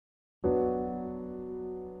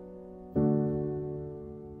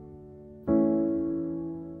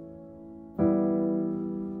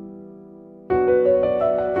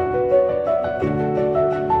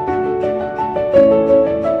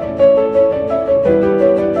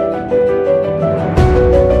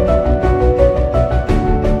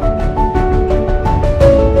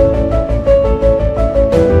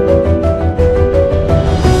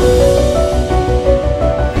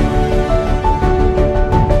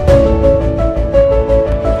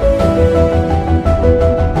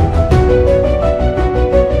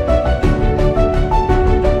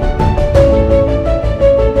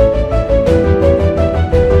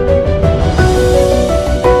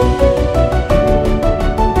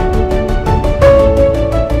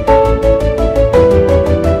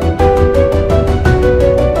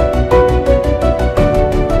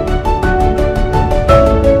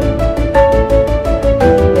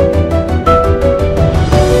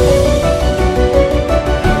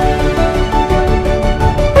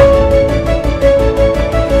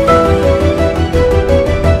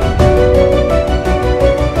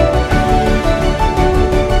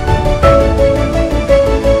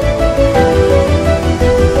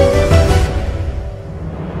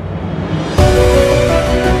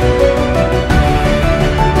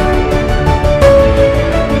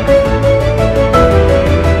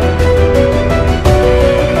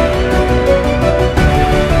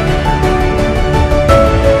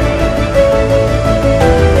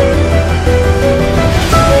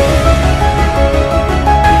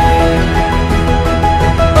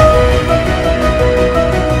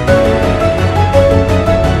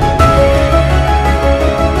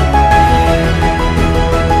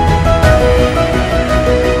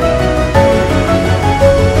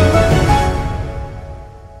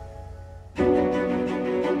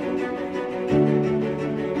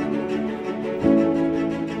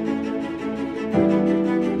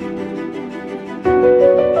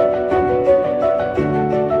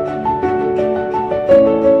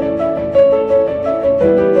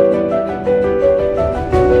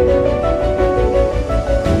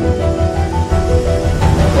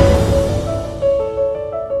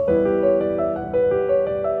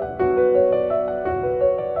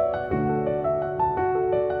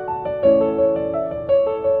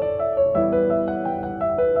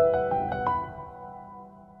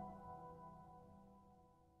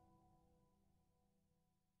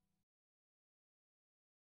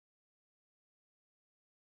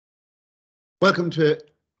Welcome to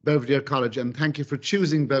Belvedere College, and thank you for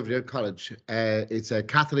choosing Belvedere College. It's a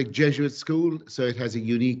Catholic Jesuit school, so it has a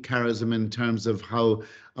unique charism in terms of how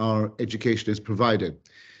our education is provided.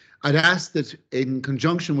 I'd ask that in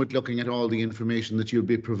conjunction with looking at all the information that you'll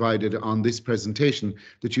be provided on this presentation,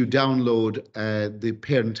 that you download the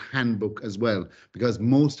parent handbook as well, because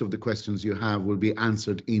most of the questions you have will be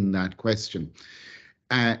answered in that question.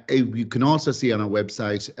 You can also see on our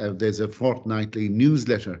website, there's a fortnightly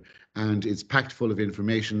newsletter, and it's packed full of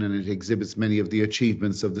information, and it exhibits many of the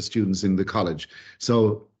achievements of the students in the college.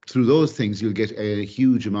 So through those things, you'll get a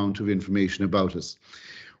huge amount of information about us.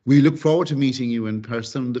 We look forward to meeting you in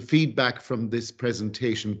person. The feedback from this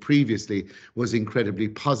presentation previously was incredibly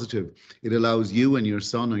positive. It allows you and your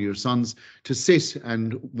son or your sons to sit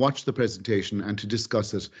and watch the presentation and to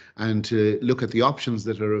discuss it and to look at the options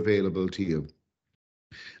that are available to you.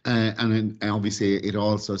 And obviously it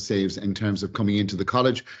also saves in terms of coming into the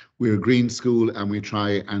college. We're a green school and we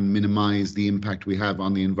try and minimize the impact we have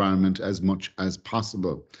on the environment as much as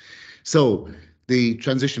possible. So the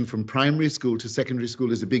transition from primary school to secondary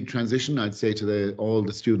school is a big transition. I'd say to all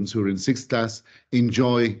the students who are in 6th class,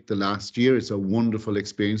 enjoy the last year. It's a wonderful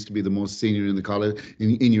experience to be the most senior in the college,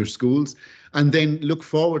 in your schools. And then look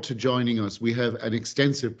forward to joining us. We have an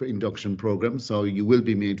extensive induction program, so you will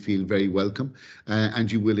be made feel very welcome,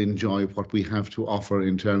 and you will enjoy what we have to offer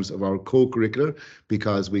in terms of our co-curricular,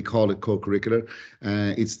 because we call it co-curricular.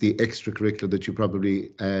 It's the extracurricular that you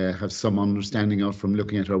probably have some understanding of from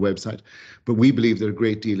looking at our website. But we believe that a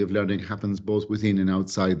great deal of learning happens both within and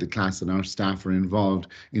outside the class, and our staff are involved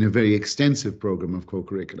in a very extensive program of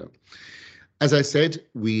co-curricular. As I said,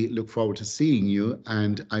 we look forward to seeing you,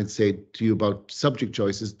 and I'd say to you about subject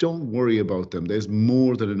choices, don't worry about them. There's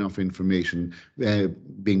more than enough information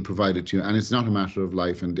being provided to you, and it's not a matter of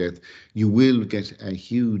life and death. You will get a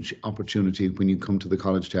huge opportunity when you come to the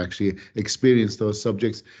college to actually experience those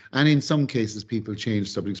subjects, and in some cases people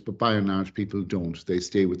change subjects, but by and large people don't. They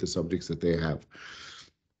stay with the subjects that they have.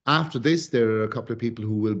 After this, there are a couple of people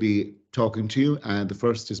who will be talking to you. The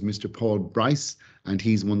first is Mr. Paul Bryce, and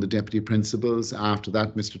he's one of the deputy principals. After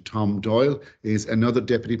that, Mr. Tom Doyle is another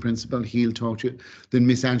deputy principal. He'll talk to you. Then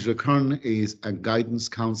Miss Angela Kern is a guidance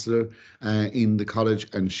counsellor in the college,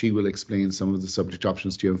 and she will explain some of the subject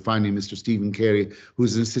options to you. And finally, Mr. Stephen Carey,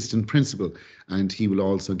 who's an assistant principal, and he will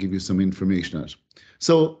also give you some information on it.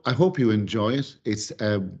 So I hope you enjoy it.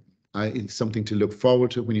 It's something to look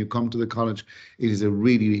forward to when you come to the college. It is a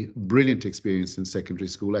really brilliant experience in secondary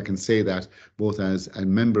school. I can say that both as a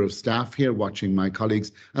member of staff here watching my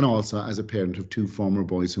colleagues and also as a parent of 2 former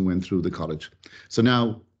boys who went through the college. So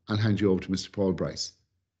now I'll hand you over to Mr. Paul Bryce.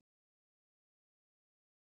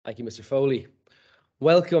 Thank you, Mr. Foley.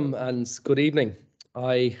 Welcome and good evening.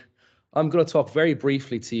 I'm going to talk very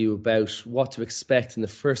briefly to you about what to expect in the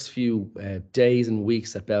first few days and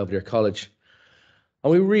weeks at Belvedere College. And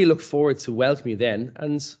we really look forward to welcoming you then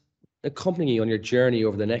and accompanying you on your journey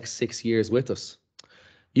over the next 6 years with us.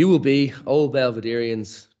 You will be Old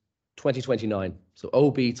Belvederians 2029, so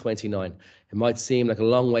OB 29. It might seem like a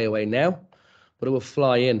long way away now, but it will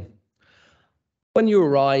fly in. When you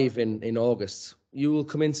arrive in August, you will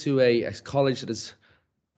come into a college that is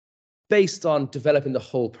based on developing the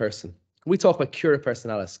whole person. We talk about cura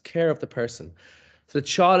personalis, care of the person. So the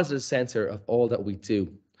child is at the center of all that we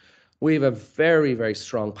do. We have a very, very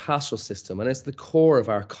strong pastoral system, and it's the core of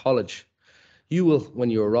our college. You will, when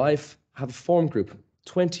you arrive, have a form group,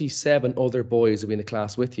 27 other boys will be in the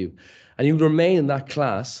class with you, and you will remain in that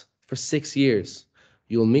class for 6 years.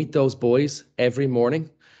 You'll meet those boys every morning.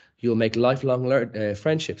 You'll make lifelong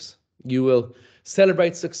friendships. You will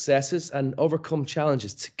celebrate successes and overcome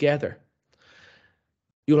challenges together.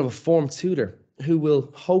 You'll have a form tutor who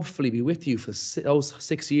will hopefully be with you for those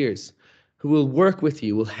 6 years, who will work with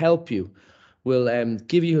you, will help you, will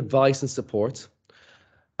give you advice and support,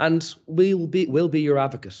 and will be your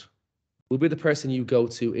advocate. We'll be the person you go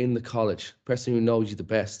to in the college, the person who knows you the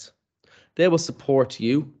best. They will support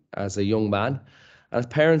you as a young man. As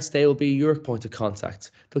parents, they will be your point of contact.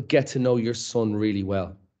 They'll get to know your son really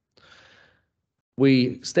well.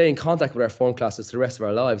 We stay in contact with our form classes for the rest of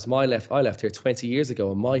our lives. I left here 20 years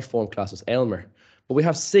ago, and my form class was Elmer. But we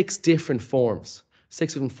have 6 different forms.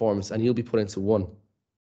 6 different forms, and you'll be put into one.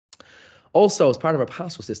 Also, as part of our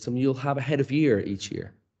pastoral system, you'll have a head of year each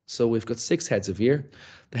year. So we've got 6 heads of year.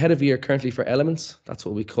 The head of year currently for elements, that's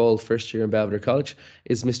what we call first year in Belvedere College,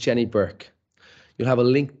 is Miss Jenny Burke. You'll have a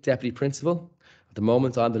linked deputy principal. At the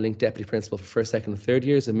moment, I'm the linked deputy principal for 1st, 2nd, and 3rd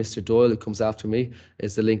years, and Mr. Doyle, who comes after me,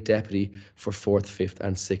 is the linked deputy for 4th, 5th,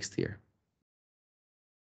 and 6th year.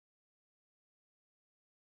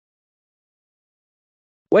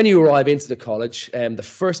 When you arrive into the college, the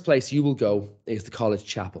first place you will go is the college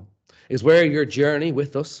chapel. It is where your journey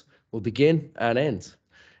with us will begin and end.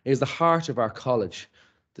 It is the heart of our college.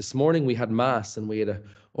 This morning we had mass and we had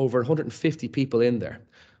over 150 people in there.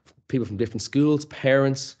 People from different schools,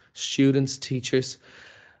 parents, students, teachers.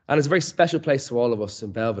 And it's a very special place to all of us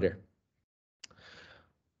in Belvedere.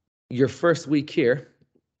 Your first week here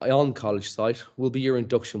on college site will be your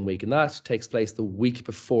induction week, and that takes place the week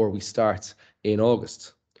before we start in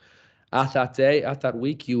August. At that day, at that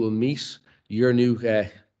week, you will meet your new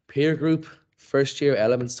peer group, first year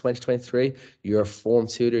Elements 2023, your form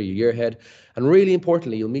tutor, your year head, and really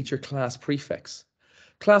importantly, you'll meet your class prefects.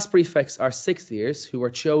 Class prefects are sixth years who are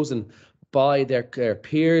chosen by their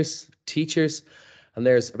peers, teachers, and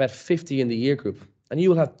there's about 50 in the year group. And you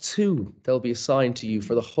will have two that will be assigned to you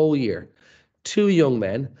for the whole year. Two young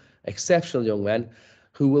men, exceptional young men,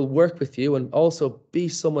 who will work with you and also be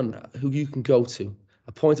someone who you can go to,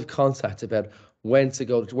 a point of contact about when to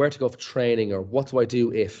go, where to go for training, or what do I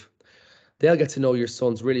do if. They'll get to know your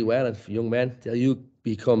sons really well, and for young men, you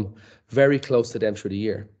become very close to them through the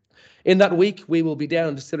year. In that week, we will be down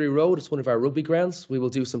on Distillery Road. It's one of our rugby grounds. We will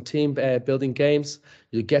do some team building games.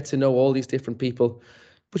 You'll get to know all these different people,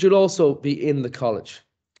 but you'll also be in the college.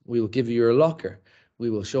 We will give you your locker. We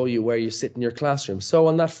will show you where you sit in your classroom. So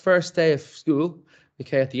on that first day of school,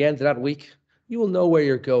 okay, at the end of that week, you will know where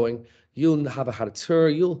you're going. You'll have had a tour.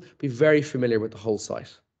 You'll be very familiar with the whole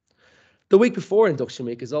site. The week before induction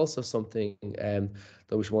week is also something that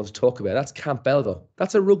we want to talk about. That's Camp Belleville.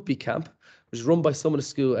 That's a rugby camp, which is run by some of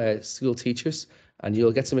the school teachers, and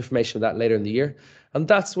you'll get some information on that later in the year. And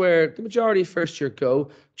that's where the majority of first year go,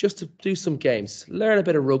 just to do some games, learn a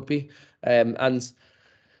bit of rugby, and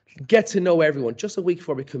get to know everyone just a week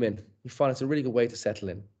before we come in. We find it's a really good way to settle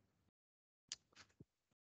in.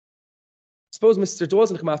 Suppose Mr. Doyle's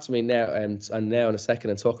going to come after me now and now in a second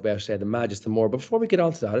and talk about the Magister more. But before we get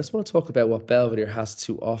on to that, I just want to talk about what Belvedere has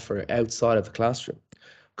to offer outside of the classroom.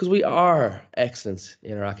 Because we are excellent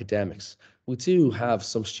in our academics. We do have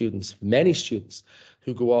some students, many students,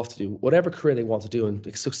 who go off to do whatever career they want to do and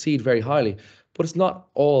succeed very highly. But it's not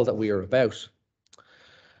all that we are about.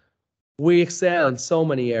 We excel in so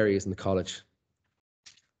many areas in the college.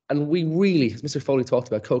 And we really, as Mr. Foley talked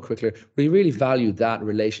about co-curricular, we really value that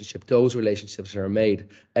relationship, those relationships that are made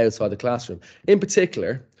outside the classroom. In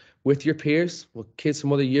particular, with your peers, with kids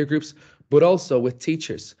from other year groups, but also with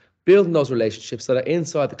teachers. Building those relationships that are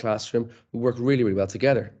inside the classroom, we work really, really well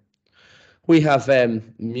together. We have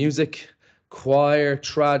music, choir,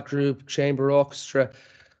 trad group, chamber orchestra,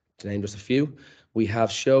 to name just a few. We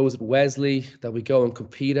have shows at Wesley that we go and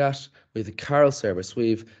compete at. We have the carol service.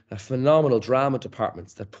 We've a phenomenal drama department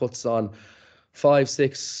that puts on 5,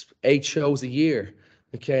 6, 8 shows a year.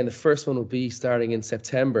 Okay, and the first one will be starting in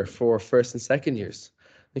September for first and second years.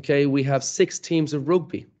 Okay, we have 6 teams of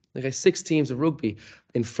rugby. Okay, 6 teams of rugby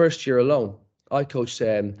in first year alone. I coach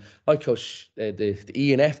the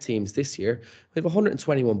E and F teams this year. We have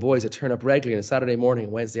 121 boys that turn up regularly on a Saturday morning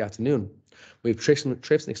and Wednesday afternoon. We have trips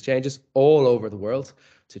and exchanges all over the world,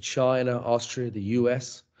 to China, Austria, the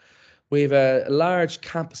US. We have a large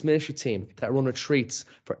campus ministry team that run retreats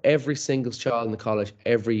for every single child in the college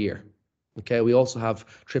every year. Okay, we also have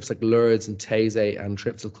trips like Lourdes and Taizé and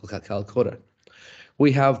trips to Calcutta.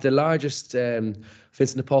 We have the largest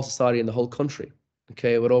Vincent de Paul Society in the whole country.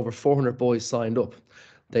 Okay, with over 400 boys signed up.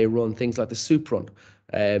 They run things like the soup run.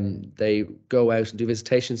 They go out and do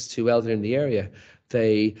visitations to elderly in the area.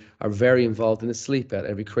 They are very involved in the sleep out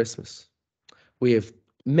every Christmas. We have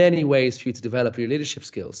many ways for you to develop your leadership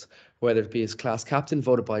skills, whether it be as class captain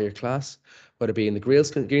voted by your class, whether it be in the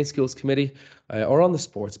Green Schools Committee or on the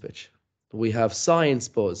sports pitch. We have Science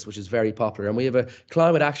Buzz, which is very popular, and we have a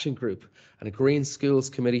Climate Action Group and a Green Schools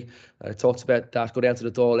Committee. I talked about that, go down to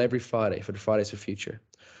the Dáil every Friday for the Fridays for Future.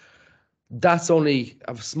 That's only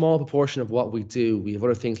a small proportion of what we do. We have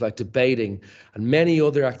other things like debating and many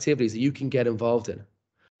other activities that you can get involved in.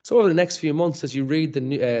 So over the next few months, as you read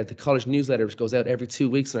the college newsletter, which goes out every 2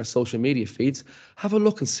 weeks in our social media feeds, have a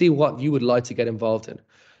look and see what you would like to get involved in.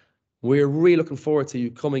 We're really looking forward to you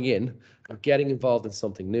coming in and getting involved in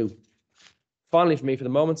something new. Finally, for me, for the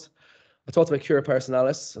moment, I talked about cura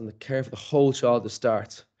personalis and the care for the whole child to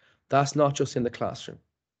start. That's not just in the classroom.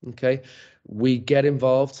 Okay, we get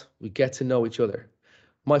involved, we get to know each other.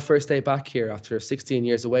 My first day back here after 16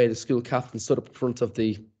 years away, the school captain stood up in front of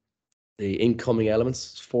the incoming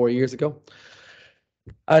Elements 4 years ago.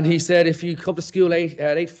 And he said, if you come to school at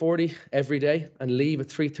 8:40 every day and leave at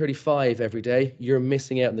 3:35 every day, you're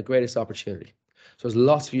missing out on the greatest opportunity. So there's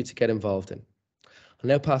lots for you to get involved in. I'll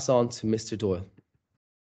now pass on to Mr. Doyle.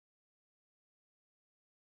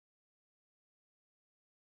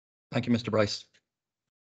 Thank you, Mr. Bryce.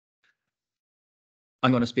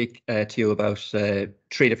 I'm going to speak to you about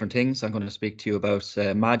three different things. I'm going to speak to you about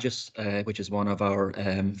Magis, which is one of our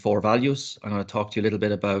 4 values. I'm going to talk to you a little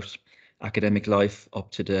bit about academic life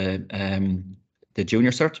up to the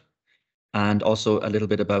junior cert, and also a little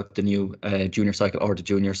bit about the new junior cycle or the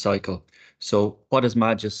junior cycle. So what is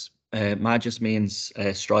Magis? Magis means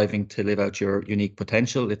striving to live out your unique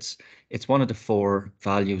potential. It's one of the 4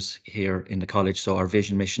 values here in the college. So our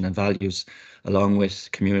vision, mission and values, along with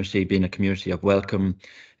community, being a community of welcome,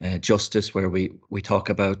 justice, where we talk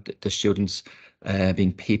about the students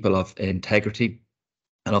being people of integrity,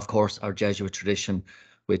 and of course our Jesuit tradition,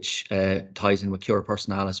 which ties in with Cura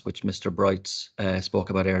Personalis, which Mr. Bright spoke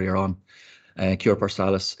about earlier on. Cura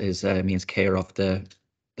Personalis means care of the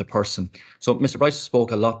person. So Mr. Bryce spoke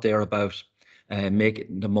a lot there about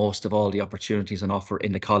making the most of all the opportunities and offer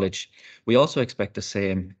in the college. We also expect the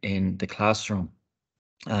same in the classroom.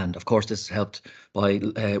 And of course, this is helped by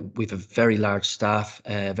we have a very large staff,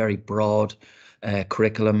 very broad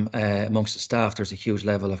curriculum amongst the staff. There's a huge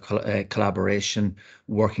level of collaboration,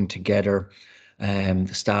 working together. The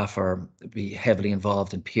staff are heavily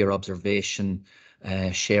involved in peer observation,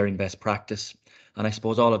 sharing best practice. And I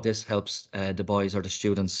suppose all of this helps the boys or the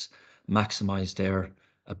students maximize their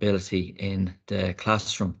ability in the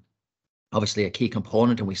classroom. Obviously, a key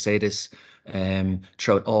component, and we say this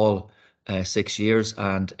throughout all 6 years,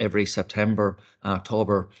 and every September and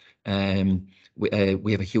October,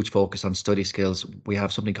 we have a huge focus on study skills. We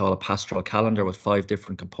have something called a pastoral calendar with 5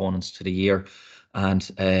 different components to the year,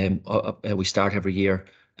 and we start every year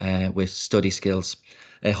with study skills.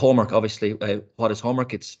 Homework, obviously, what is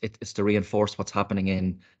homework? It's to reinforce what's happening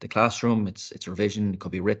in the classroom. It's revision, it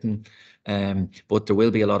could be written, but there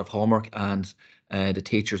will be a lot of homework, and the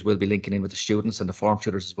teachers will be linking in with the students, and the form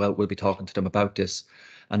tutors as well will be talking to them about this,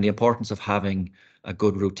 and the importance of having a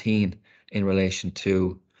good routine in relation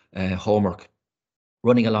to homework.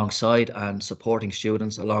 Running alongside and supporting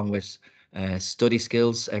students along with study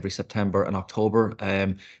skills every September and October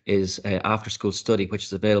is after school study, which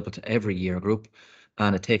is available to every year group,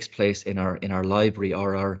 and it takes place in our library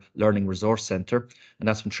or our learning resource centre, and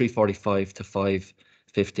that's from 3:45 to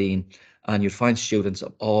 5:15, and you'll find students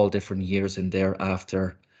of all different years in there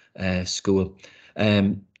after school.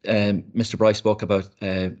 Mr. Bryce spoke about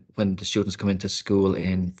when the students come into school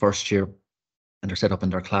in first year and they're set up in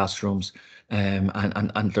their classrooms,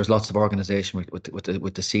 and there's lots of organisation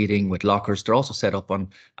with the seating, with lockers. They're also set up on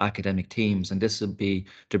academic teams, and there'll be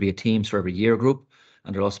a teams for every year group,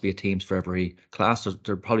 and there'll also be a teams for every class.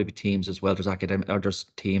 There'll probably be teams as well. There's academic, or there's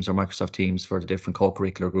teams or Microsoft Teams for the different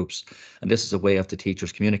co-curricular groups, and this is a way of the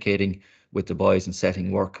teachers communicating with the boys and setting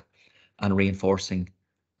work and reinforcing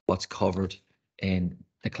what's covered in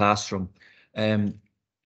the classroom.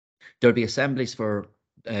 There'll be assemblies for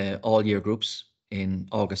all year groups in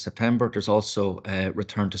August, September. There's also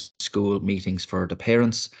return to school meetings for the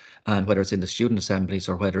parents, and whether it's in the student assemblies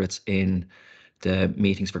or whether it's in the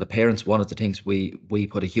meetings for the parents, one of the things we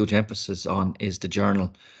put a huge emphasis on is the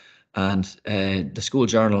journal, and the school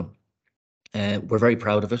journal. We're very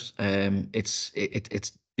proud of it. It's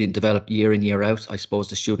been developed year in, year out. I suppose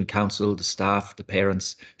the student council, the staff, the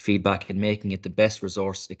parents' feedback in making it the best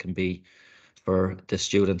resource it can be for the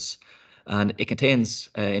students. And it contains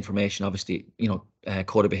information, obviously,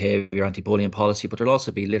 code of behaviour, anti-bullying policy, but there'll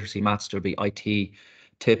also be literacy, maths, there'll be IT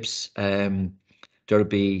tips. There'll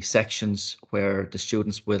be sections where the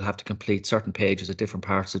students will have to complete certain pages at different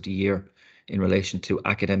parts of the year in relation to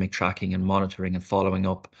academic tracking and monitoring and following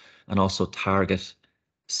up, and also target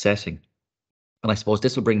setting. And I suppose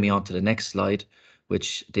this will bring me on to the next slide,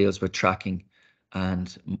 which deals with tracking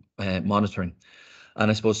and monitoring. And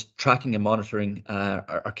I suppose tracking and monitoring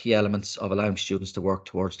are key elements of allowing students to work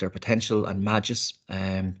towards their potential and Magis,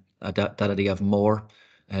 that idea of more,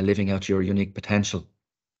 living out your unique potential.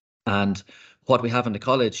 And what we have in the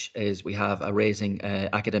college is we have a raising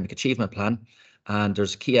academic achievement plan, and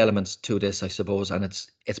there's key elements to this, I suppose, and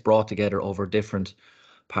it's brought together over different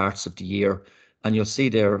parts of the year. And you'll see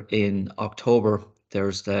there in October,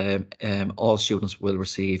 there's the all students will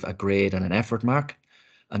receive a grade and an effort mark.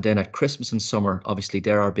 And then at Christmas and summer, obviously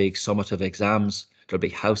there are big summative exams. There'll be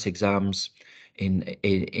house exams in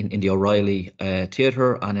the O'Reilly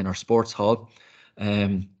Theatre and in our sports hall.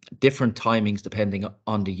 Different timings depending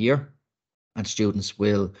on the year, and students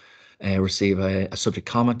will receive a subject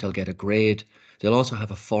comment. They'll get a grade. They'll also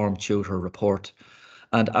have a form tutor report.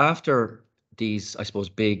 And after these, I suppose,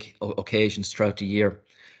 big occasions throughout the year,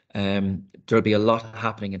 there'll be a lot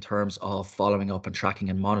happening in terms of following up and tracking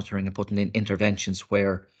and monitoring and putting in interventions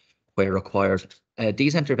where required.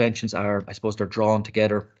 These interventions are, I suppose, they're drawn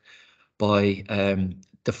together by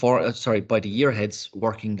by the year heads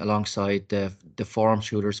working alongside the form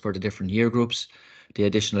tutors for the different year groups, the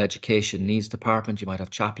additional education needs department. You might have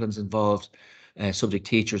chaplains involved, subject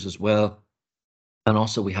teachers as well. And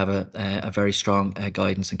also we have a very strong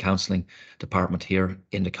guidance and counselling department here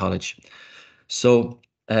in the college. So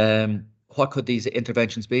what could these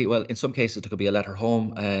interventions be? Well, in some cases, there could be a letter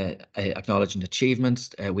home acknowledging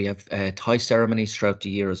achievements. We have tie ceremonies throughout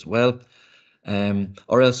the year as well.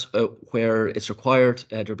 Or else where it's required,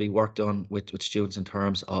 there'll be work done with students in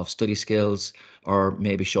terms of study skills, or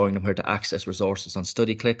maybe showing them where to access resources on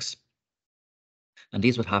study clicks. And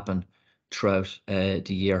these would happen throughout the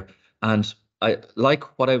year. And I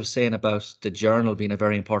like what I was saying about the journal being a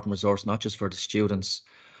very important resource, not just for the students,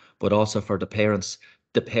 but also for the parents.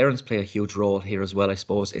 The parents play a huge role here as well, I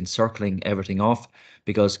suppose, in circling everything off,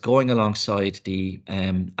 because going alongside the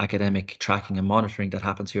academic tracking and monitoring that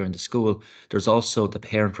happens here in the school, there's also the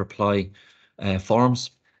parent reply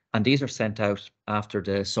forms, and these are sent out after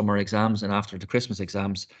the summer exams and after the Christmas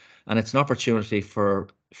exams. And it's an opportunity for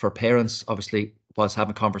parents, obviously, whilst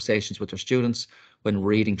having conversations with their students, when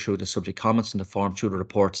reading through the subject comments and the form tutor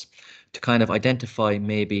reports, to kind of identify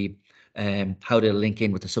maybe how they link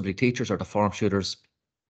in with the subject teachers or the form tutors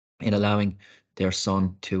in allowing their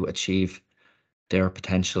son to achieve their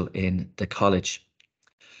potential in the college.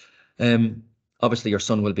 Obviously, your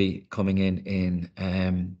son will be coming in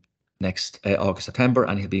next August, September,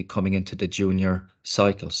 and he'll be coming into the junior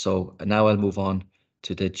cycle. So now I'll move on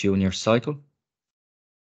to the junior cycle.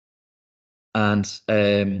 And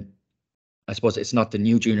I suppose it's not the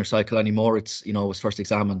new junior cycle anymore. It's, it was first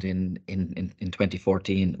examined in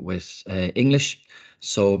 2014 with English.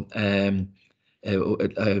 So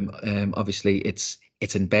obviously it's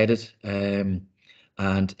embedded,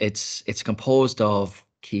 and it's composed of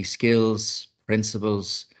key skills,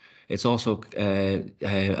 principles. It's also a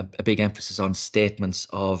big emphasis on statements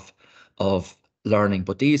of learning.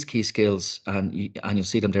 But these key skills, and you'll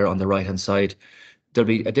see them there on the right hand side, there'll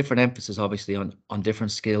be a different emphasis, obviously, on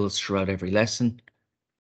different skills throughout every lesson.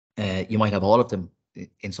 You might have all of them,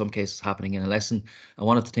 in some cases, happening in a lesson. And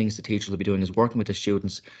one of the things the teachers will be doing is working with the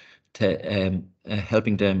students to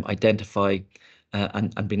helping them identify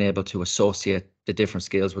and being able to associate the different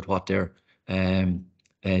skills with what they're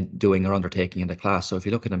doing or undertaking in the class. So if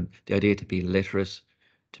you look at them, the idea to be literate,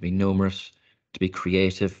 to be numerate, to be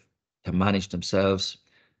creative, to manage themselves,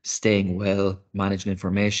 staying well, managing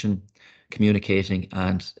information, communicating,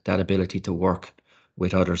 and that ability to work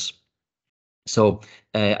with others. So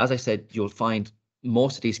as I said, you'll find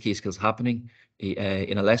most of these key skills happening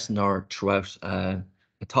in a lesson or throughout a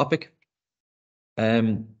topic.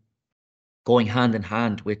 Going hand in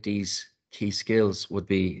hand with these key skills would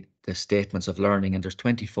be the statements of learning, and there's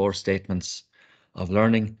 24 statements of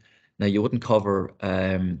learning. Now, you wouldn't cover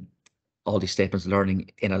all these statements of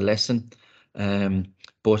learning in a lesson,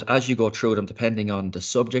 but as you go through them, depending on the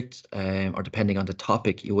subject or depending on the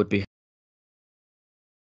topic, you would be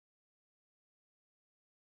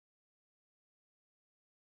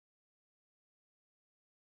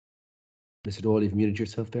Mr. Doyle, you've muted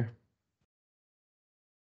yourself there.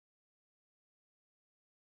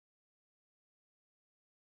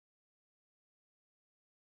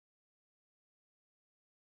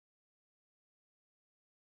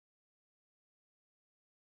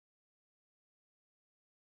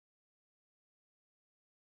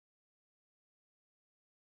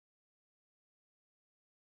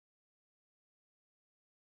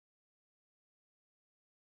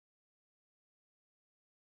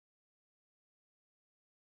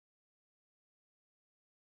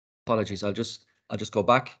 Apologies, I'll just go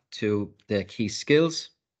back to the key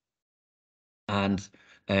skills. And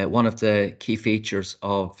one of the key features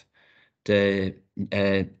of the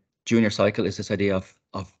junior cycle is this idea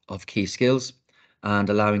of key skills and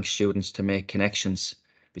allowing students to make connections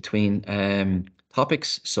between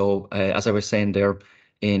topics. So as I was saying there,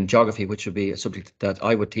 in geography, which would be a subject that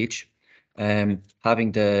I would teach,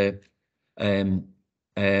 having the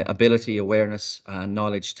ability, awareness, and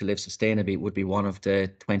knowledge to live sustainably would be one of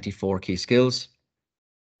the 24 key skills.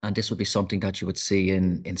 And this would be something that you would see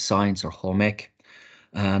in science or home ec.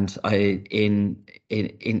 And in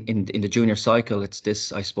the junior cycle, it's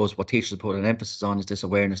this, I suppose, what teachers put an emphasis on is this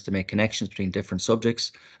awareness to make connections between different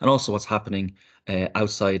subjects, and also what's happening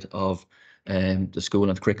outside of the school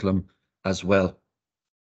and curriculum as well.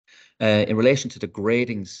 In relation to the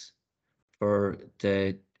gradings for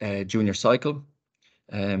the junior cycle,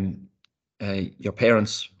 your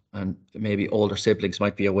parents and maybe older siblings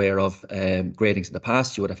might be aware of gradings in the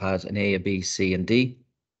past. You would have had an A, a B, C, and D.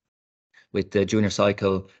 With the junior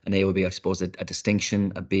cycle, an A would be, I suppose, a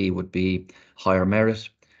distinction, a B would be higher merit,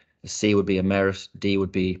 a C would be a merit, D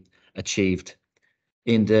would be achieved.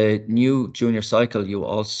 In the new junior cycle, you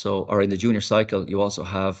also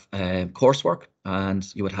have coursework,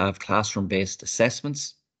 and you would have classroom-based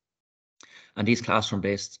assessments. And these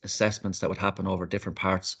classroom-based assessments that would happen over different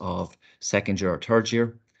parts of second year or third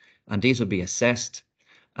year, and these would be assessed,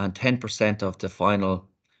 and 10% of the final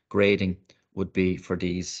grading would be for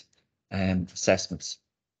these assessments.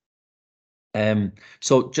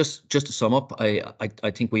 So just to sum up,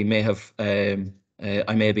 I think we may have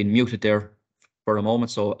I may have been muted there for a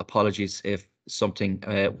moment, so apologies if something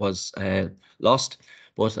was lost.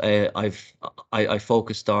 But I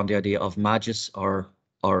focused on the idea of MAGIS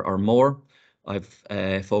or more.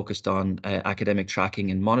 I've focused on academic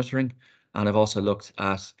tracking and monitoring, and I've also looked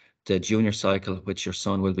at the junior cycle, which your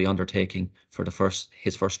son will be undertaking for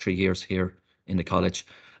his first 3 years here in the college.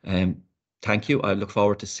 Thank you. I look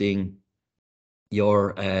forward to seeing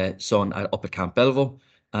your son up at Camp Belleville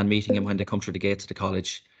and meeting him when they come through the gates of the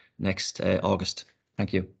college next August.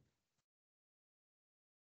 Thank you.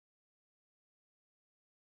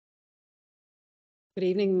 Good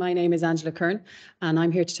evening, my name is Angela Kern, and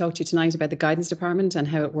I'm here to talk to you tonight about the guidance department and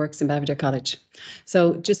how it works in Belvedere College.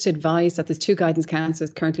 So just to advise that there's 2 guidance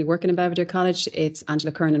counsellors currently working in Belvedere College. It's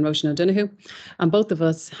Angela Kern and Roisin O'Donoghue, and both of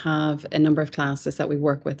us have a number of classes that we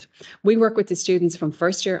work with. We work with the students from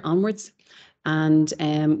first year onwards, and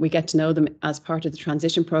we get to know them as part of the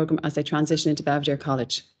transition programme as they transition into Belvedere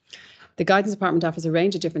College. The guidance department offers a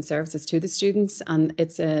range of different services to the students, and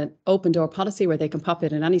it's an open door policy where they can pop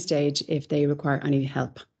in at any stage if they require any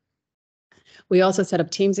help. We also set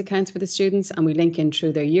up Teams accounts for the students, and we link in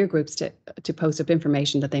through their year groups to post up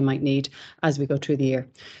information that they might need as we go through the year.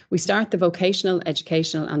 We start the vocational,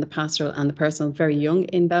 educational and the pastoral and the personal very young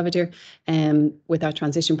in Belvedere with our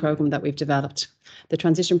transition programme that we've developed. The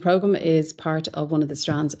transition programme is part of one of the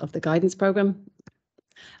strands of the guidance programme.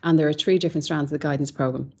 And there are 3 different strands of the guidance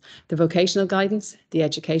programme: the vocational guidance, the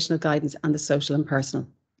educational guidance and the social and personal.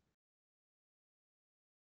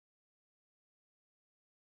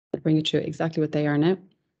 I'll bring you through exactly what they are now.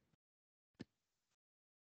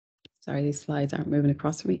 Sorry, these slides aren't moving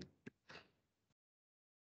across for me.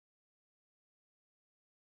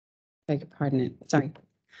 Beg your pardon, sorry.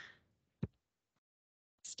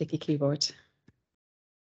 Sticky keyboard.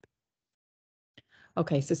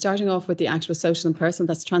 Okay, so starting off with the actual social and personal,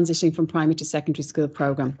 that's transitioning from primary to secondary school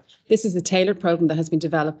programme. This is a tailored programme that has been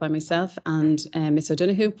developed by myself and Miss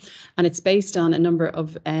O'Donoghue, and it's based on a number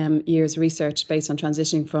of years research based on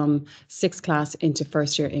transitioning from 6th class into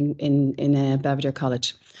first year in Belvedere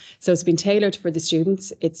College. So it's been tailored for the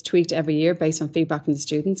students. It's tweaked every year based on feedback from the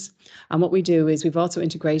students. And what we do is we've also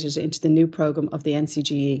integrated it into the new programme of the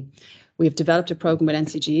NCGE. We've developed a programme with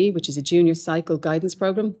NCGE, which is a junior cycle guidance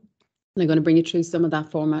programme. And I'm going to bring you through some of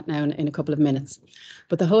that format now in a couple of minutes.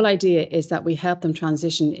 But the whole idea is that we help them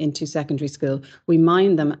transition into secondary school. We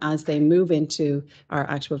mind them as they move into our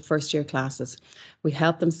actual first year classes. We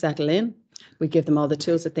help them settle in. We give them all the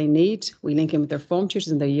tools that they need. We link in with their form tutors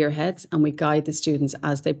and their year heads, and we guide the students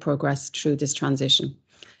as they progress through this transition.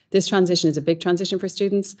 This transition is a big transition for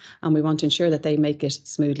students, and we want to ensure that they make it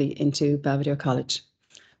smoothly into Belvedere College.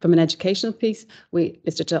 From an educational piece,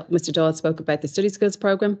 Mr. Dodd spoke about the study skills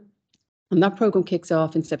programme. And that programme kicks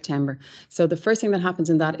off in September. So the first thing that happens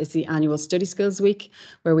in that is the annual Study Skills Week,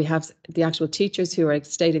 where we have the actual teachers who are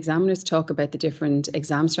state examiners talk about the different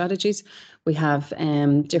exam strategies. We have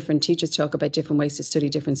different teachers talk about different ways to study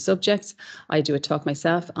different subjects. I do a talk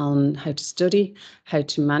myself on how to study, how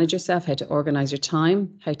to manage yourself, how to organise your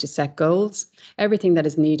time, how to set goals, everything that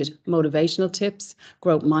is needed, motivational tips,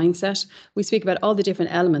 growth mindset. We speak about all the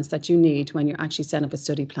different elements that you need when you're actually setting up a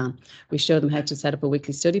study plan. We show them how to set up a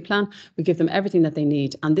weekly study plan. We give them everything that they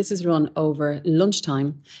need, and this is run over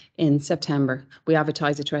lunchtime in September. We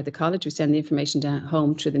advertise it throughout the college. We send the information down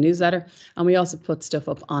home through the newsletter, and we also put stuff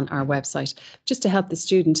up on our website just to help the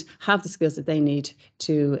student have the skills that they need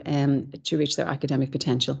to reach their academic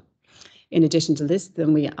potential. In addition to this,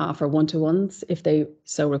 then we offer one-to-ones if they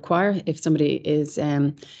so require. If somebody is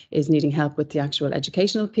needing help with the actual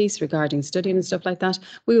educational piece regarding studying and stuff like that,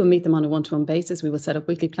 we will meet them on a one-to-one basis. We will set up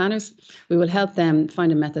weekly planners. We will help them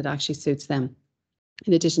find a method that actually suits them.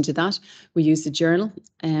 In addition to that, we use the journal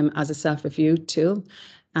as a self-review tool.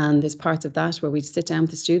 And there's parts of that where we sit down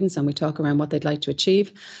with the students and we talk around what they'd like to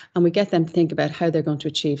achieve, and we get them to think about how they're going to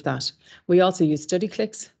achieve that. We also use Study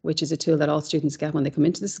Clicks, which is a tool that all students get when they come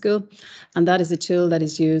into the school. And that is a tool that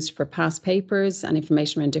is used for past papers and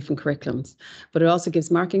information around different curriculums. But it also gives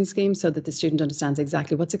marking schemes so that the student understands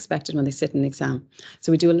exactly what's expected when they sit in an exam.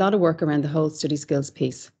 So we do a lot of work around the whole study skills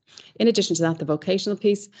piece. In addition to that, the vocational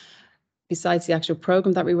piece, Besides the actual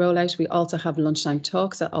programme that we roll out, we also have lunchtime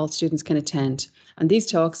talks that all students can attend. And these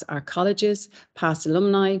talks are colleges, past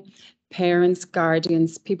alumni, parents,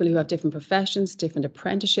 guardians, people who have different professions, different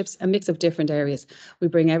apprenticeships, a mix of different areas. We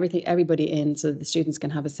bring everybody in so that the students can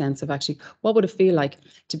have a sense of actually what would it feel like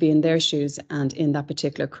to be in their shoes and in that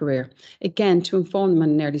particular career. Again, to inform them at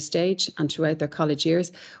an early stage and throughout their college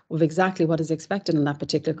years of exactly what is expected in that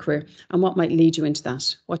particular career and what might lead you into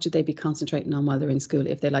that. What should they be concentrating on while they're in school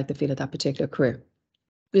if they like the feel of that particular career?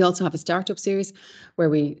 We also have a startup series where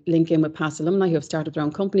we link in with past alumni who have started their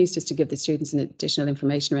own companies just to give the students an additional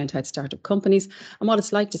information around how to start up companies and what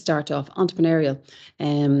it's like to start off entrepreneurial,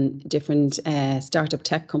 different startup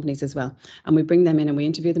tech companies as well. And we bring them in and we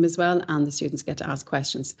interview them as well, and the students get to ask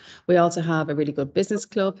questions. We also have a really good business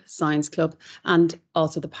club, science club, and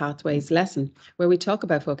also the pathways lesson where we talk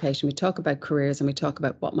about vocation, we talk about careers, and we talk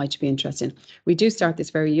about what might you be interested in. We do start this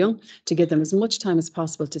very young to give them as much time as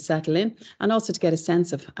possible to settle in and also to get a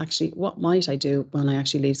sense of actually what might I do when I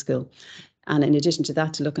actually leave school. And in addition to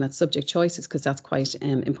that, to looking at subject choices, because that's quite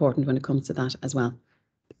important when it comes to that as well.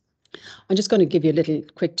 I'm just going to give you a little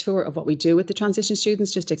quick tour of what we do with the transition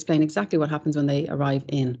students, just to explain exactly what happens when they arrive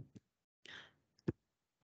in.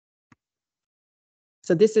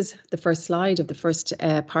 So this is the first slide of the first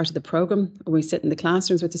part of the programme. We sit in the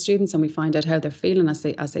classrooms with the students and we find out how they're feeling as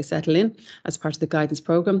they settle in as part of the guidance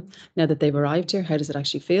programme. Now that they've arrived here, how does it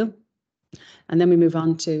actually feel? And then we move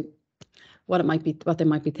on to what they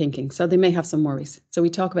might be thinking. So they may have some worries. So we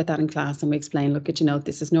talk about that in class and we explain, look,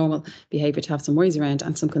 this is normal behaviour to have some worries around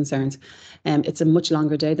and some concerns. It's a much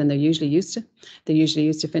longer day than they're usually used to. They're usually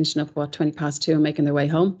used to finishing up 2:20 and making their way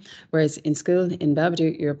home. Whereas in school in Belvedere,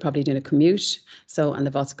 you're probably doing a commute. And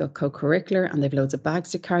they've also got co-curricular and they've loads of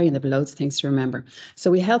bags to carry and they've loads of things to remember.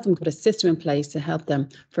 So we help them put a system in place to help them.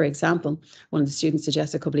 For example, one of the students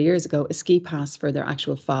suggested a couple of years ago, a ski pass for their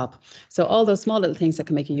actual fob. So all those small little things that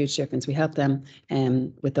can make a huge difference, we help them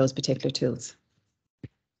with those particular tools.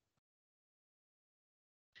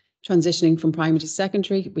 Transitioning from primary to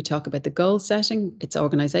secondary, we talk about the goal setting, its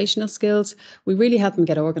organisational skills. We really help them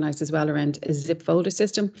get organised as well around a zip folder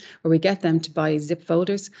system where we get them to buy zip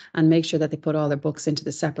folders and make sure that they put all their books into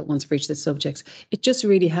the separate ones for each of the subjects. It just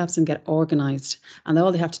really helps them get organised, and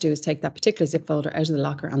all they have to do is take that particular zip folder out of the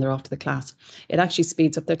locker and they're off to the class. It actually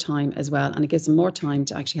speeds up their time as well, and it gives them more time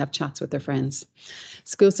to actually have chats with their friends.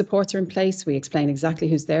 School supports are in place. We explain exactly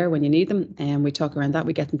who's there when you need them, and we talk around that.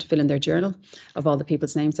 We get them to fill in their journal of all the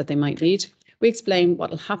people's names that they might need. We explain what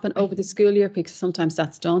will happen over the school year, because sometimes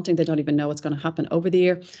that's daunting. They don't even know what's going to happen over the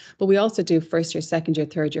year. But we also do first year, second year,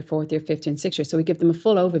 third year, fourth year, fifth year and sixth year. So we give them a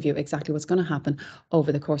full overview exactly what's going to happen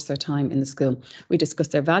over the course of their time in the school. We discuss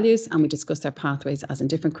their values and we discuss their pathways as in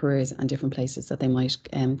different careers and different places that they might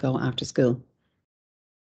go after school.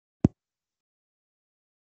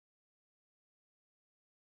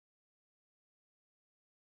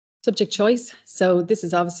 Subject choice. So this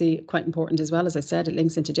is obviously quite important as well. As I said, it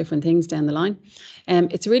links into different things down the line.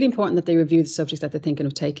 It's really important that they review the subjects that they're thinking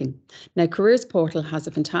of taking. Now, Careers Portal has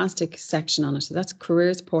a fantastic section on it. So that's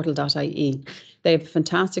careersportal.ie. They have a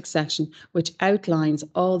fantastic section which outlines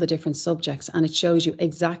all the different subjects, and it shows you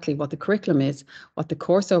exactly what the curriculum is, what the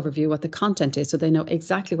course overview, what the content is, so they know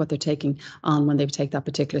exactly what they're taking on when they take that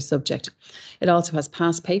particular subject. It also has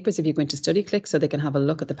past papers if you go into Study Click, so they can have a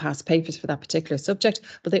look at the past papers for that particular subject,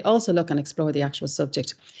 but they also look and explore the actual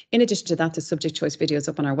subject. In addition to that, the subject choice videos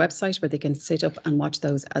up on our website where they can sit up and watch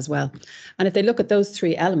those as well. And if they look at those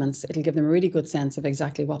three elements, it'll give them a really good sense of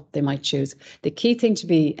exactly what they might choose. The key thing to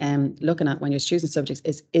be looking at when you're choosing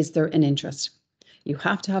subjects is there an interest? You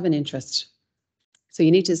have to have an interest. So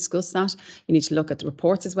you need to discuss that. You need to look at the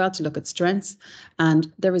reports as well, to look at strengths and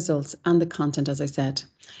the results and the content, as I said.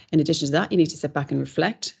 In addition to that, you need to sit back and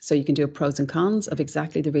reflect. So you can do a pros and cons of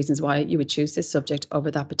exactly the reasons why you would choose this subject over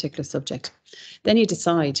that particular subject. Then you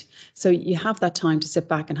decide. So you have that time to sit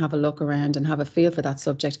back and have a look around and have a feel for that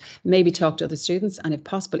subject. Maybe talk to other students. And if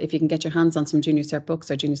possible, if you can get your hands on some junior cert books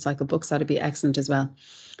or junior cycle books, that'd be excellent as well.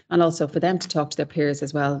 And also for them to talk to their peers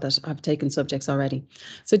as well that have taken subjects already.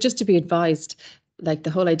 So just to be advised, like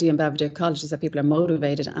the whole idea in Belvedere College is that people are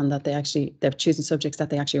motivated and that they're choosing subjects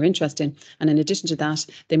that they actually are interested in. And in addition to that,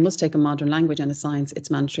 they must take a modern language and a science.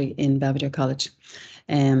 It's mandatory in Belvedere College.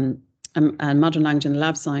 And modern language and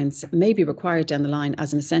lab science may be required down the line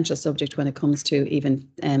as an essential subject when it comes to even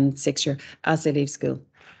sixth year as they leave school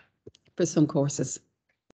for some courses.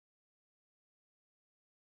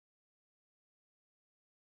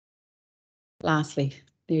 Lastly,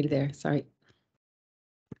 nearly there, sorry.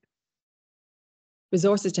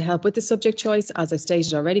 Resources to help with the subject choice. As I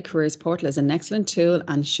stated already, Careers Portal is an excellent tool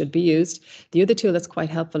and should be used. The other tool that's quite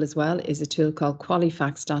helpful as well is a tool called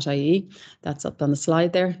qualifax.ie. That's up on the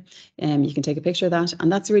slide there. You can take a picture of that. And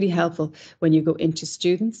that's really helpful when you go into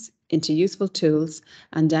students, into useful tools,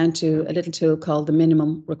 and down to a little tool called the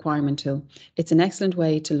minimum requirement tool. It's an excellent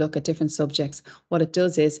way to look at different subjects. What it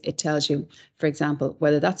does is it tells you, for example,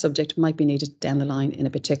 whether that subject might be needed down the line in a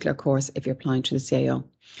particular course if you're applying to the CAO.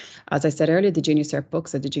 As I said earlier, the Junior Cert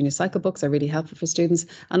books or the Junior Cycle books are really helpful for students.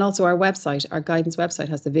 And also our website, our guidance website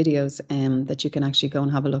has the videos that you can actually go and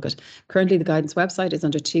have a look at. Currently, the guidance website is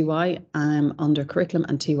under TY, under curriculum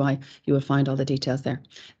and TY. You will find all the details there.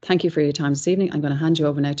 Thank you for your time this evening. I'm going to hand you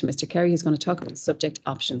over now to Mr. Kerry, who's going to talk about subject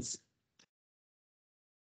options.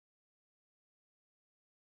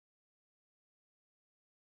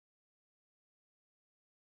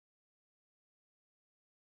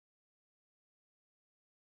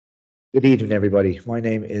 Good evening, everybody. My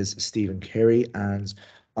name is Stephen Carey, and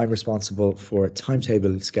I'm responsible for timetable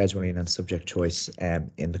scheduling and subject choice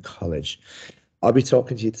in the college. I'll be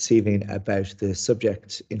talking to you this evening about the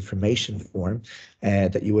subject information form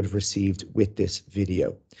that you would have received with this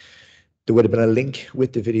video. There would have been a link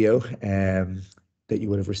with the video that you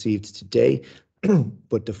would have received today,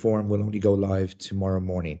 but the form will only go live tomorrow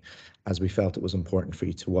morning, as we felt it was important for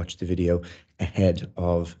you to watch the video ahead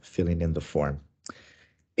of filling in the form.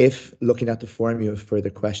 If looking at the form you have further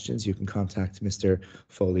questions, you can contact Mr.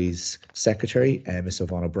 Foley's secretary, Ms.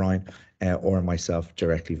 Yvonne O'Brien, or myself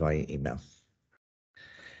directly via email.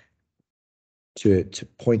 To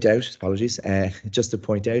point out, apologies, just to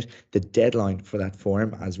point out, the deadline for that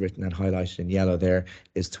form, as written and highlighted in yellow there,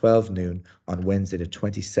 is 12 noon on Wednesday, the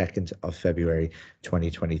 22nd of February,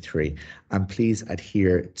 2023. And please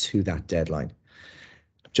adhere to that deadline.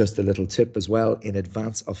 Just a little tip as well, in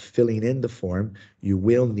advance of filling in the form, you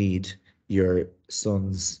will need your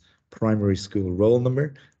son's primary school roll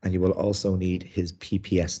number, and you will also need his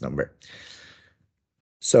PPS number.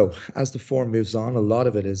 So as the form moves on, a lot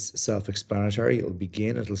of it is self-explanatory.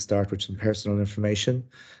 It'll start with some personal information.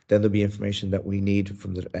 Then there'll be information that we need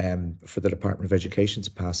from the for the Department of Education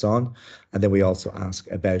to pass on. And then we also ask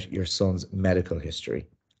about your son's medical history.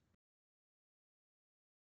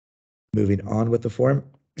 Moving on with the form.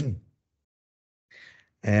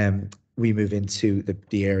 We move into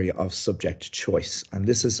the area of subject choice, and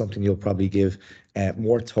this is something you'll probably give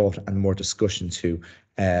more thought and more discussion to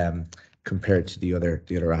compared to the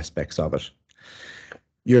other aspects of it.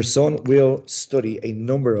 Your son will study a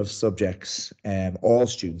number of subjects. All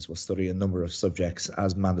students will study a number of subjects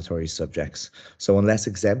as mandatory subjects. So unless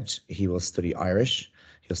exempt, he will study Irish,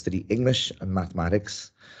 he'll study English and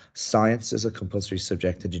mathematics. Science is a compulsory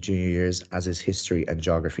subject in the junior years, as is history and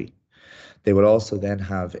geography. They will also then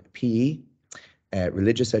have PE,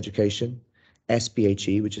 religious education,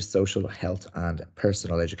 SPHE, which is social, health and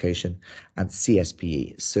personal education, and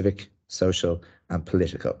CSPE, civic, social and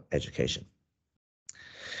political education.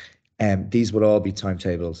 These will all be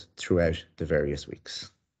timetabled throughout the various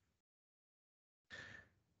weeks.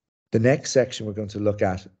 The next section we're going to look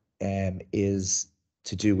at is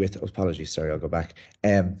to do with, apologies, sorry, I'll go back.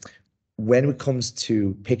 When it comes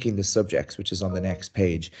to picking the subjects, which is on the next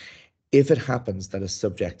page, if it happens that a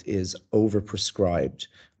subject is overprescribed,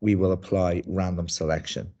 we will apply random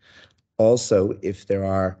selection. Also, if there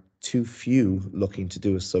are too few looking to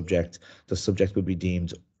do a subject, the subject will be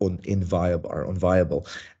deemed unviable,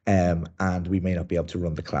 and we may not be able to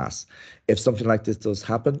run the class. If something like this does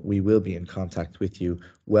happen, we will be in contact with you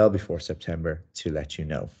well before September to let you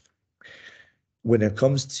know. When it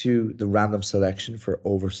comes to the random selection for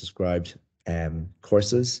oversubscribed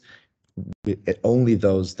courses, only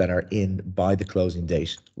those that are in by the closing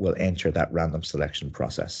date will enter that random selection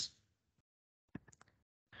process.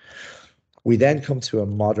 We then come to a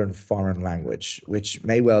modern foreign language, which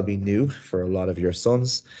may well be new for a lot of your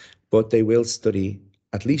sons, but they will study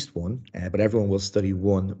at least one, but everyone will study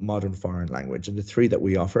one modern foreign language. And the three that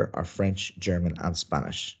we offer are French, German, and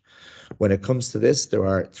Spanish. When it comes to this, there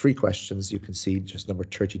are 3 questions. You can see just number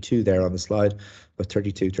 32 there on the slide, but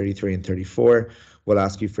 32, 33, and 34 will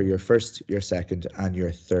ask you for your first, your second, and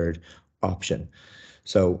your third option.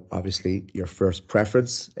 So obviously your first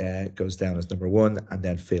preference goes down as number 1, and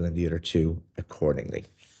then fill in the other 2 accordingly.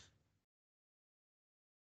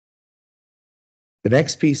 The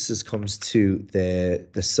next piece comes to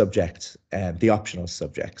the subject, the optional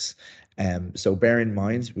subjects. So bear in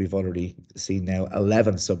mind, we've already seen now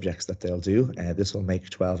 11 subjects that they'll do. This will make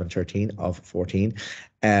 12 and 13 of 14.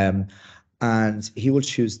 And he will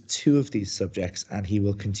choose 2 of these subjects, and he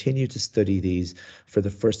will continue to study these for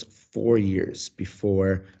the first 4 years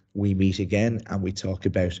before we meet again and we talk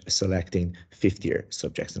about selecting fifth year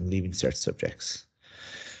subjects and leaving cert subjects.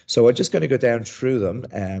 So I'm just going to go down through them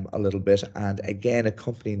a little bit, and again,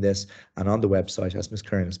 accompanying this and on the website, as Ms.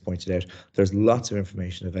 Curran has pointed out, there's lots of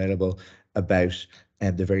information available about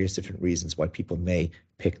the various different reasons why people may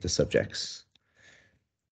pick the subjects.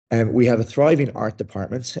 We have a thriving art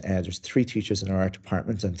department. There's 3 teachers in our art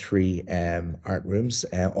department and 3 art rooms,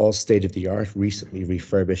 all state-of-the-art, recently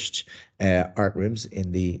refurbished art rooms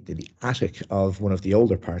in the attic of one of the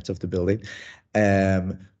older parts of the building.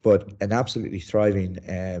 But an absolutely thriving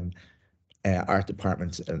art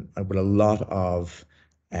department and with a lot of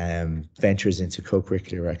ventures into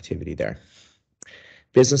co-curricular activity there.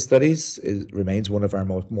 Business studies remains one of our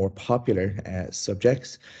more popular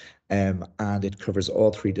subjects, and it covers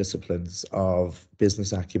all 3 disciplines of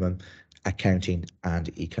business acumen, accounting,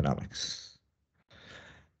 and economics.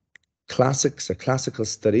 Classics or classical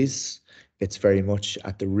studies, it's very much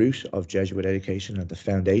at the root of Jesuit education and the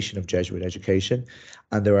foundation of Jesuit education.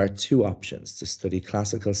 And there are 2 options to study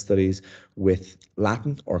classical studies with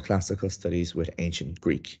Latin or classical studies with ancient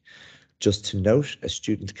Greek. Just to note, a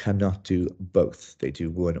student cannot do both. They do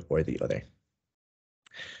one or the other.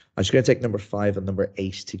 I'm just going to take number 5 and number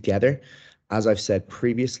 8 together. As I've said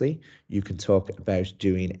previously, you can talk about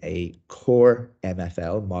doing a core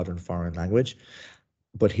MFL, Modern Foreign Language.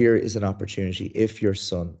 But here is an opportunity if your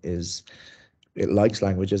son likes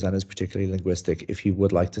languages and is particularly linguistic, if he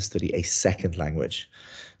would like to study a second language.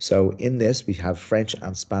 So in this, we have French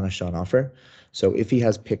and Spanish on offer. So if he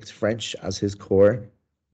has picked French as his core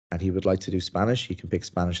and he would like to do Spanish, he can pick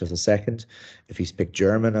Spanish as a second. If he's picked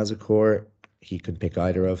German as a core, he can pick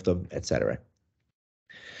either of them, etc.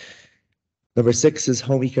 Number 6 is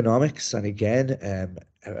home economics, and again,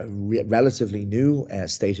 a relatively new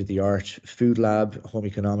state-of-the-art food lab. Home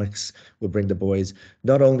economics will bring the boys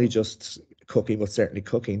not only just cooking, but certainly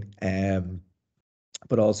cooking,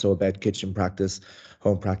 but also about kitchen practice,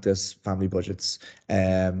 home practice, family budgets.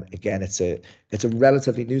 Again, it's a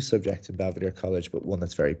relatively new subject in Belvedere College, but one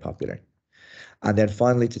that's very popular. And then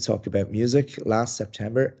finally, to talk about music, last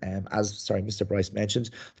September, Mr. Bryce mentioned,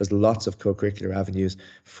 there's lots of co-curricular avenues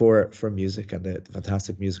for music and the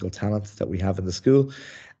fantastic musical talent that we have in the school.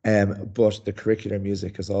 But the curricular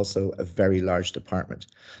music is also a very large department.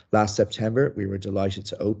 Last September, we were delighted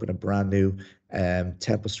to open a brand new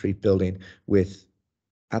Temple Street building with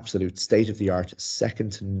absolute state-of-the-art,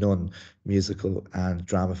 second to none musical and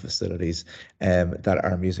drama facilities that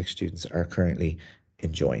our music students are currently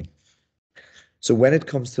enjoying. So when it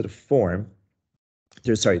comes to the form,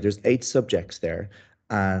 there's 8 subjects there,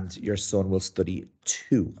 and your son will study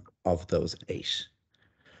 2 of those 8.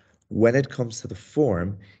 When it comes to the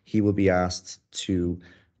form, he will be asked to,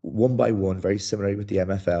 one by one, very similarly with the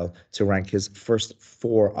MFL, to rank his first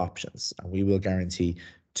 4 options. And we will guarantee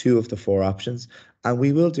 2 of the 4 options, and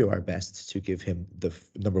we will do our best to give him the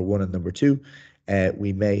number 1 and number 2.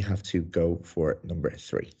 We may have to go for number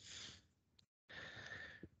 3.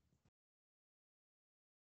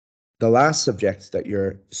 The last subject that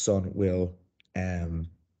your son will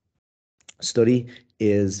study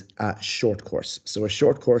is a short course. So a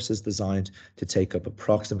short course is designed to take up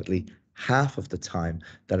approximately half of the time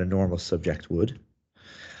that a normal subject would.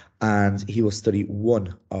 And he will study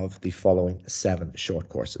one of the following 7 short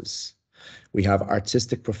courses. We have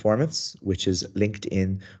artistic performance, which is linked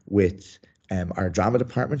in with our drama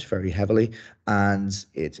department very heavily, and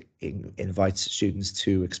it invites students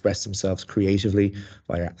to express themselves creatively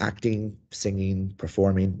via acting, singing,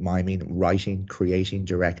 performing, miming, writing, creating,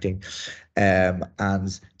 directing,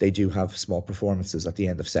 and they do have small performances at the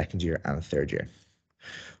end of 2nd year and 3rd year.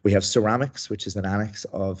 We have ceramics, which is an annex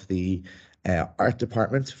of the art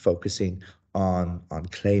department, focusing on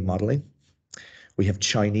clay modeling. We have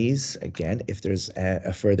Chinese, again, if there's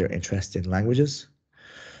a further interest in languages.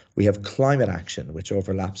 We have climate action, which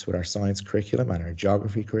overlaps with our science curriculum and our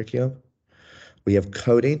geography curriculum. We have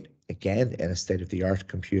coding, again, in a state-of-the-art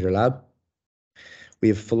computer lab. We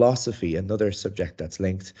have philosophy, another subject that's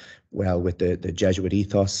linked well with the Jesuit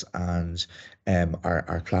ethos and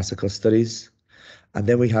our classical studies. And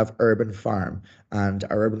then we have urban farm, and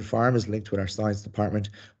our urban farm is linked with our science department,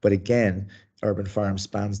 but again, urban farm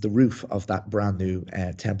spans the roof of that brand new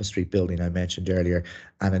Temple Street building I mentioned earlier,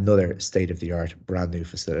 and another state-of-the-art brand new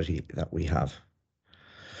facility that we have.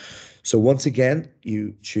 So once again,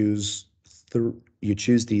 you choose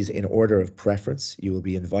these in order of preference. You will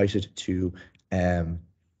be invited to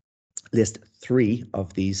list 3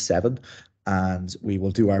 of these 7, and we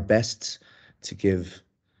will do our best to give.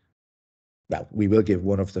 Well, we will give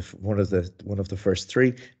one of the first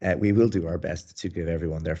 3. We will do our best to give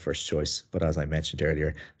everyone their first choice, but as I mentioned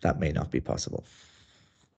earlier, that may not be possible.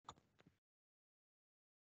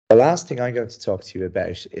 The last thing I'm going to talk to you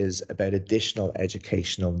about is about additional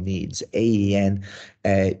educational needs, AEN,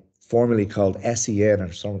 formerly called SEN, or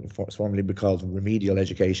formerly called remedial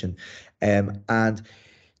education. And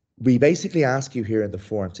we basically ask you here in the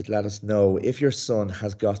form to let us know if your son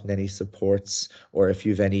has gotten any supports, or if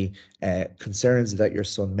you have any concerns that your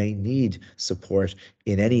son may need support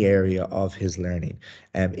in any area of his learning.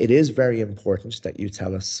 It is very important that you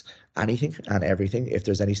tell us anything and everything if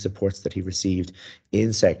there's any supports that he received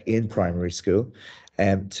in primary school.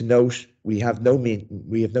 To note, we have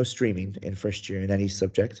no streaming in first year in any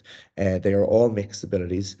subject. They are all mixed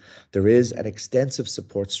abilities. There is an extensive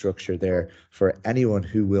support structure there for anyone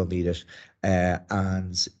who will need it.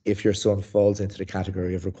 And if your son falls into the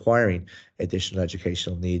category of requiring additional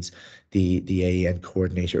educational needs, the AEN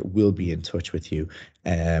coordinator will be in touch with you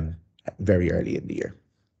very early in the year.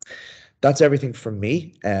 That's everything from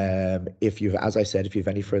me. As I said, if you have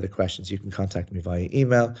any further questions, you can contact me via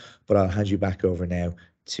email, but I'll hand you back over now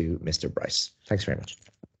to Mr. Bryce. Thanks very much.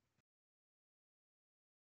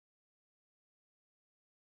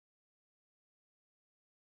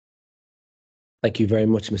 Thank you very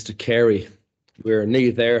much, Mr. Carey. We're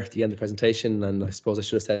nearly there at the end of the presentation, and I suppose I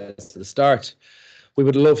should have said this to the start. We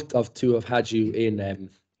would love to have had you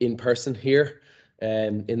in person here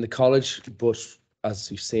in the college, but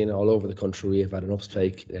as you've seen all over the country, we have had an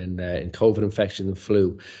uptake in COVID infections and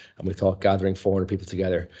flu, and we thought gathering 400 people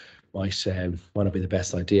together might not be the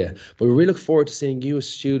best idea. But we really look forward to seeing you as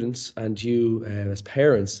students and you as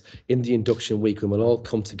parents in the induction week, when we'll all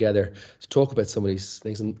come together to talk about some of these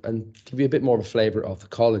things and give you a bit more of a flavour of the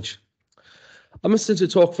college. I'm going to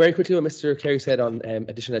talk very quickly what Mr. Carey said on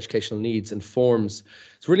additional educational needs and forms.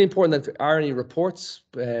 It's really important that if there are any reports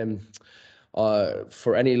for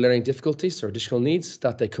any learning difficulties or additional needs,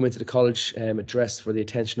 that they come into the college addressed for the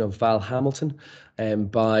attention of Val Hamilton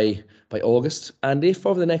by August. And if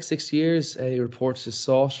over the next 6 years a report is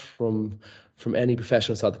sought from any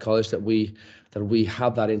professional inside the college, that we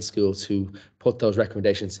have that in school to put those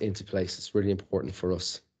recommendations into place. It's really important for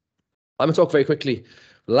us. I'm going to talk very quickly,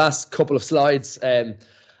 the last couple of slides,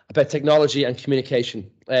 about technology and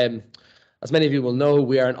communication. As many of you will know,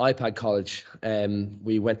 we are an iPad college.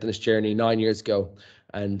 We went on this journey 9 years ago,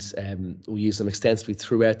 and we use them extensively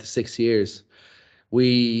throughout the 6 years.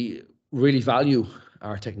 We really value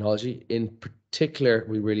our technology. In particular,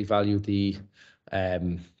 we really value the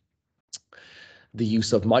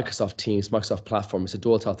use of Microsoft Teams, Microsoft platform. It's a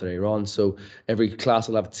dual talk that they're on. So every class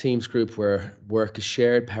will have a Teams group where work is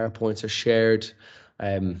shared, PowerPoints are shared.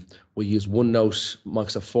 We use OneNote,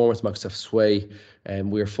 Microsoft Forms, Microsoft Sway, and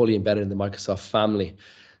we are fully embedded in the Microsoft family.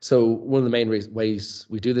 So one of the main ways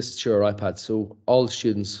we do this is through our iPad. So all the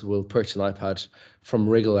students will purchase an iPad from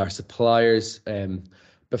Wriggle, our suppliers,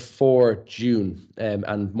 before June,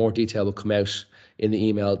 and more detail will come out in the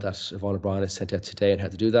email that Yvonne O'Brien has sent out today on how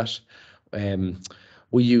to do that.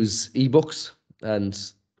 We use ebooks, and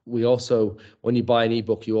we also, when you buy an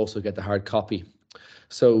ebook, you also get the hard copy.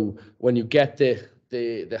 So when you get the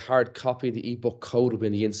hard copy, the ebook code will be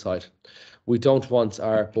on the inside. We don't want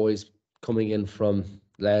our boys coming in from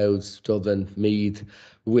Louth, Dublin, Meath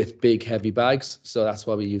with big heavy bags, so that's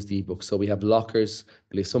why we use the ebook. So we have lockers,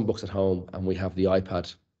 we leave some books at home, and we have the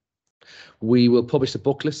iPad. We will publish the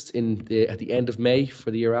book list at the end of May for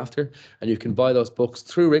the year after, and you can buy those books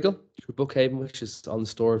through Wriggle, through Bookhaven, which is on the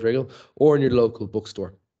store of Wriggle, or in your local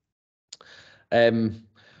bookstore.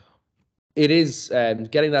 It is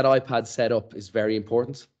getting that iPad set up is very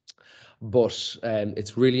important, but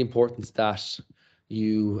it's really important that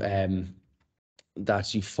you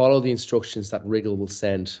follow the instructions that Wriggle will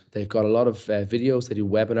send. They've got a lot of videos, they do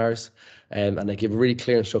webinars, and they give really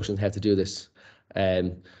clear instructions on how to do this.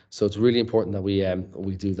 So it's really important that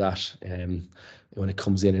we do that when it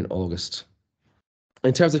comes in August.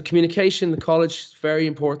 In terms of communication, the college is very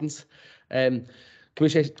important.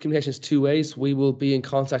 Communication is two ways. We will be in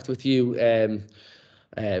contact with you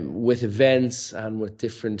with events and with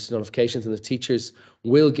different notifications, and the teachers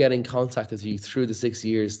will get in contact with you through the 6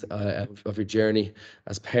 years of your journey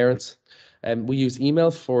as parents. We use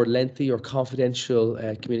email for lengthy or confidential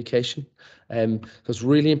communication. So it's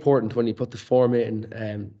really important when you put the form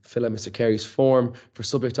in, fill out Mr. Carey's form for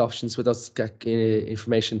subject options with us,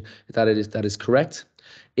 information that is correct.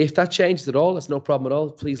 If that changes at all, that's no problem at all.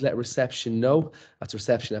 Please let reception know. That's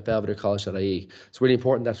reception@belvederecollege.ie. It's really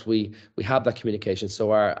important that we have that communication.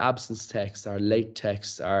 So our absence text, our late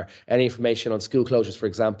text, any information on school closures, for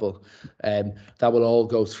example, that will all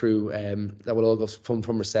go through. That will all go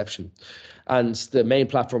from reception. And the main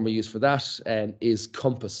platform we use for that is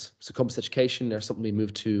Compass. So Compass Education, or something we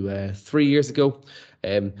moved to 3 years ago.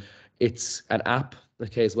 It's an app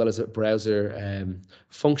okay, as well as a browser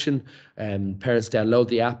function. Parents download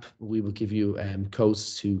the app. We will give you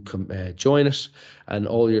codes to come join it, and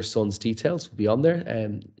all your son's details will be on there.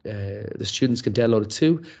 The students can download it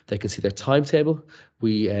too. They can see their timetable.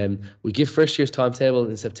 We give first year's timetable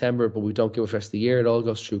in September, but we don't give it the rest of the year. It all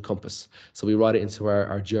goes through Compass. So we write it into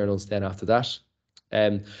our journals then after that.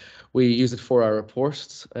 We use it for our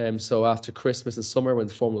reports. So after Christmas and summer, when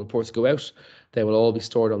the formal reports go out, they will all be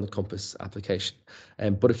stored on the Compass application.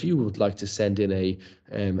 But if you would like to send in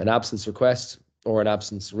an absence request or an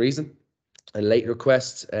absence reason, a late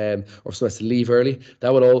request, or someone has to leave early,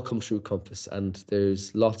 that would all come through Compass. And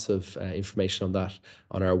there's lots of information on that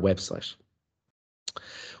on our website.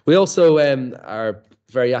 We also are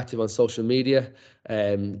very active on social media,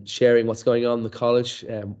 sharing what's going on in the college.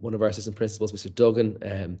 One of our assistant principals, Mr.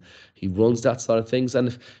 Duggan, he runs that side of things. And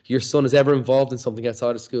if your son is ever involved in something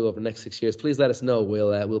outside of school over the next 6 years, please let us know.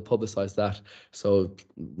 We'll publicise that. So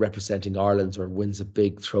representing Ireland or wins a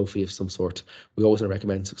big trophy of some sort, we always want to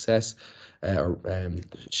recommend success or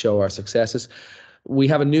show our successes. We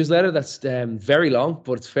have a newsletter that's very long,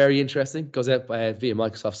 but it's very interesting. It goes out via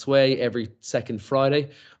Microsoft Sway every second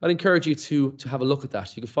Friday. I'd encourage you to have a look at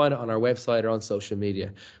that. You can find it on our website or on social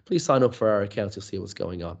media. Please sign up for our account to see what's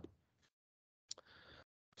going on.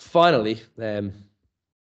 Finally,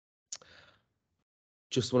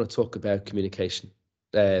 just want to talk about communication.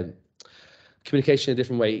 Communication in a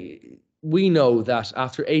different way. We know that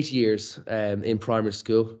after 8 years in primary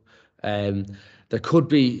school, there could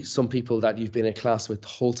be some people that you've been in class with the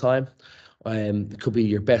whole time. It could be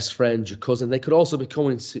your best friend, your cousin. They could also be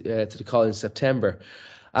coming to the college in September,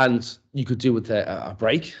 and you could do with a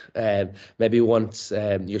break. Maybe you want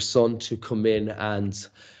your son to come in and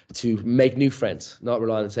to make new friends, not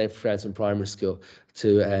rely on the same friends from primary school,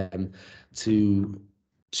 to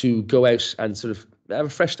go out and sort of have a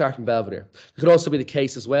fresh start in Belvedere. It could also be the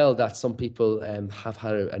case as well that some people have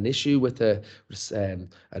had an issue with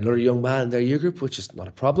another young man in their year group, which is not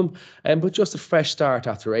a problem, but just a fresh start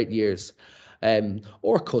after 8 years,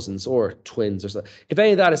 or cousins or twins or something. If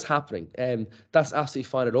any of that is happening, that's absolutely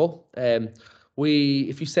fine at all.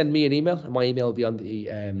 If you send me an email, and my email will be on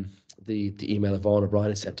the email of Vaughan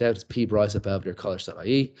O'Brien is sent out, it's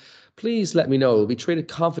pbryce@belvederecollege.ie. Please let me know. It will be treated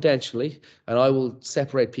confidentially, and I will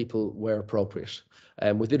separate people where appropriate.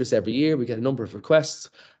 We do this every year. We get a number of requests.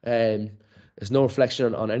 There's no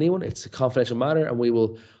reflection on anyone. It's a confidential matter, and we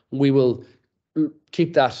will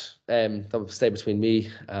keep that will stay between me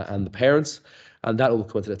and the parents, and that will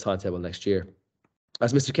come into the timetable next year.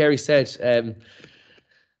 As Mr. Carey said,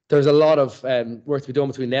 there's a lot of work to be done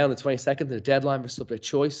between now and the 22nd, the deadline for subject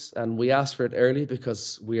choice, and we asked for it early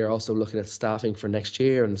because we are also looking at staffing for next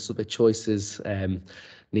year, and subject choices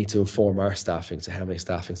need to inform our staffing, so how many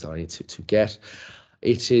staffings do I need to get.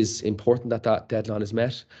 It is important that that deadline is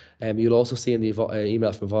met. You'll also see in the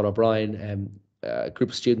email from Vaughan O'Brien, a group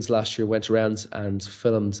of students last year went around and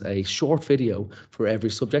filmed a short video for every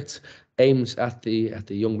subject aimed at the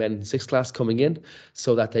young men in 6th class coming in,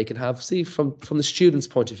 so that they can see from the students'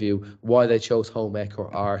 point of view why they chose home ec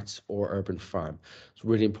or art or urban farm. It's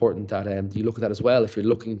really important that you look at that as well if you're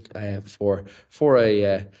looking for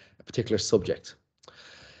a particular subject.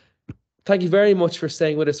 Thank you very much for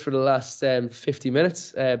staying with us for the last 50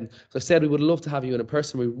 minutes. As I said, we would love to have you in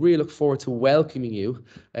person. We really look forward to welcoming you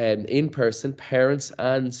in person, parents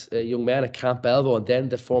and young men at Camp Belvo, and then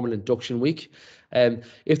the formal induction week.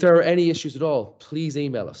 If there are any issues at all, please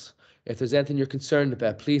email us. If there's anything you're concerned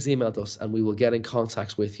about, please email us and we will get in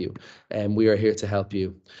contact with you. We are here to help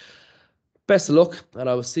you. Best of luck, and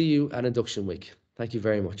I will see you at induction week. Thank you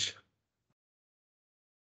very much.